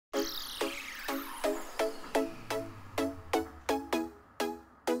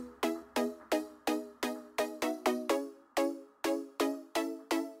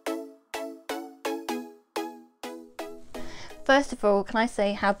First of all, can I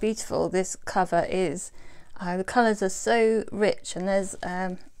say how beautiful this cover is? The colours are so rich, and there's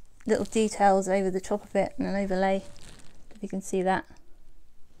little details over the top of it and an overlay, if you can see that.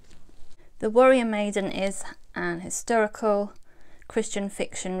 The Warrior Maiden is an historical Christian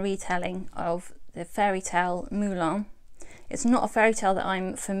fiction retelling of the fairy tale Mulan. It's not a fairy tale that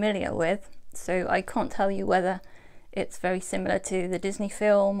I'm familiar with, so I can't tell you whether it's very similar to the Disney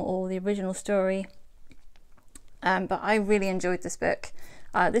film or the original story, but I really enjoyed this book.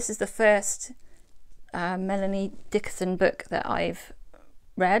 This is the first Melanie Dickerson book that I've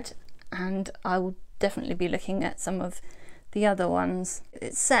read, and I will definitely be looking at some of the other ones.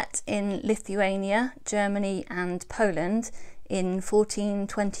 It's set in Lithuania, Germany and Poland in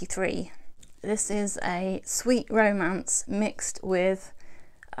 1423. This is a sweet romance mixed with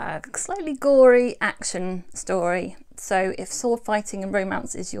a slightly gory action story, so if sword fighting and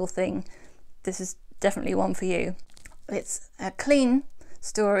romance is your thing, this is definitely one for you. It's a clean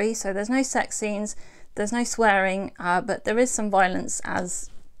story, so there's no sex scenes, there's no swearing, but there is some violence as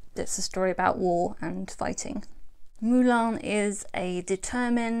it's a story about war and fighting. Mulan is a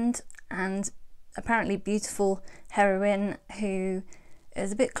determined and apparently beautiful heroine who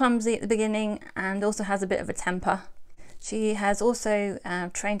is a bit clumsy at the beginning and also has a bit of a temper. She has also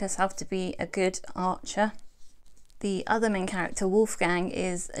trained herself to be a good archer. The other main character, Wolfgang,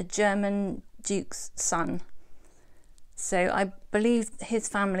 is a German duke's son. So I believe his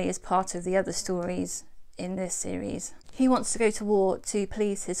family is part of the other stories in this series. He wants to go to war to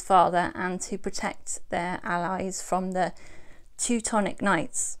please his father and to protect their allies from the Teutonic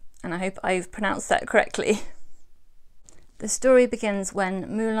Knights, and I hope I've pronounced that correctly. The story begins when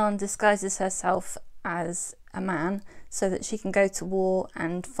Mulan disguises herself as a man so that she can go to war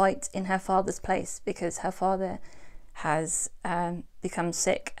and fight in her father's place, because her father has become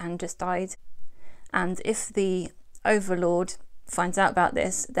sick and just died. And if the overlord finds out about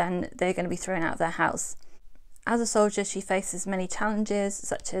this, then they're going to be thrown out of their house. As a soldier, she faces many challenges,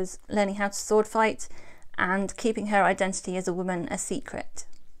 such as learning how to sword fight and keeping her identity as a woman a secret.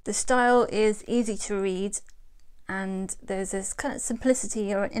 The style is easy to read, and there's this kind of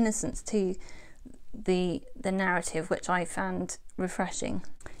simplicity or innocence to the narrative, which I found refreshing.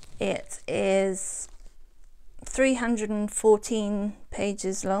 It is 314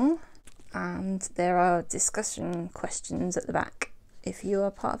 pages long, and there are discussion questions at the back if you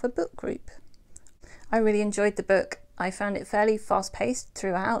are part of a book group. I really enjoyed the book. I found it fairly fast-paced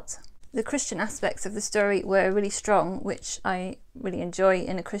throughout. The Christian aspects of the story were really strong, which I really enjoy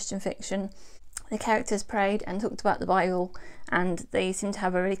in a Christian fiction. The characters prayed and talked about the Bible, and they seemed to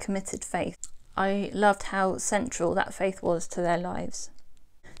have a really committed faith. I loved how central that faith was to their lives.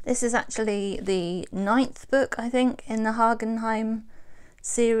 This is actually the 9th book, I think, in the Hagenheim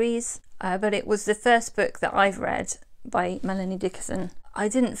series, but it was the first book that I've read by Melanie Dickerson. I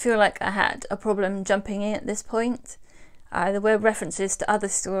didn't feel like I had a problem jumping in at this point. There were references to other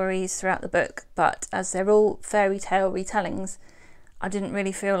stories throughout the book, but as they're all fairy tale retellings, I didn't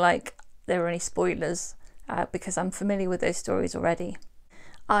really feel like there were any spoilers because I'm familiar with those stories already.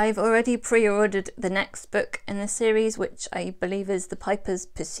 I've already pre-ordered the next book in the series, which I believe is The Piper's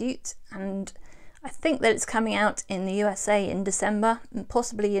Pursuit, and I think that it's coming out in the USA in December, and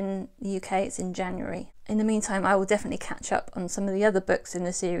possibly in the UK it's in January. In the meantime, I will definitely catch up on some of the other books in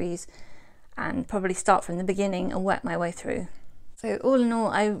the series and probably start from the beginning and work my way through. So all in all,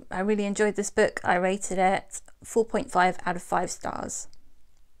 I really enjoyed this book. I rated it 4.5 out of 5 stars.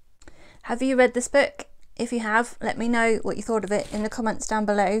 Have you read this book? If you have, let me know what you thought of it in the comments down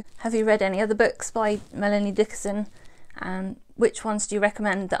below. Have you read any other books by Melanie Dickerson? And which ones do you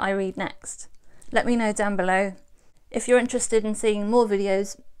recommend that I read next? Let me know down below. If you're interested in seeing more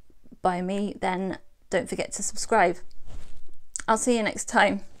videos by me, then don't forget to subscribe. I'll see you next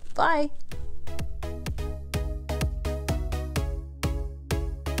time. Bye!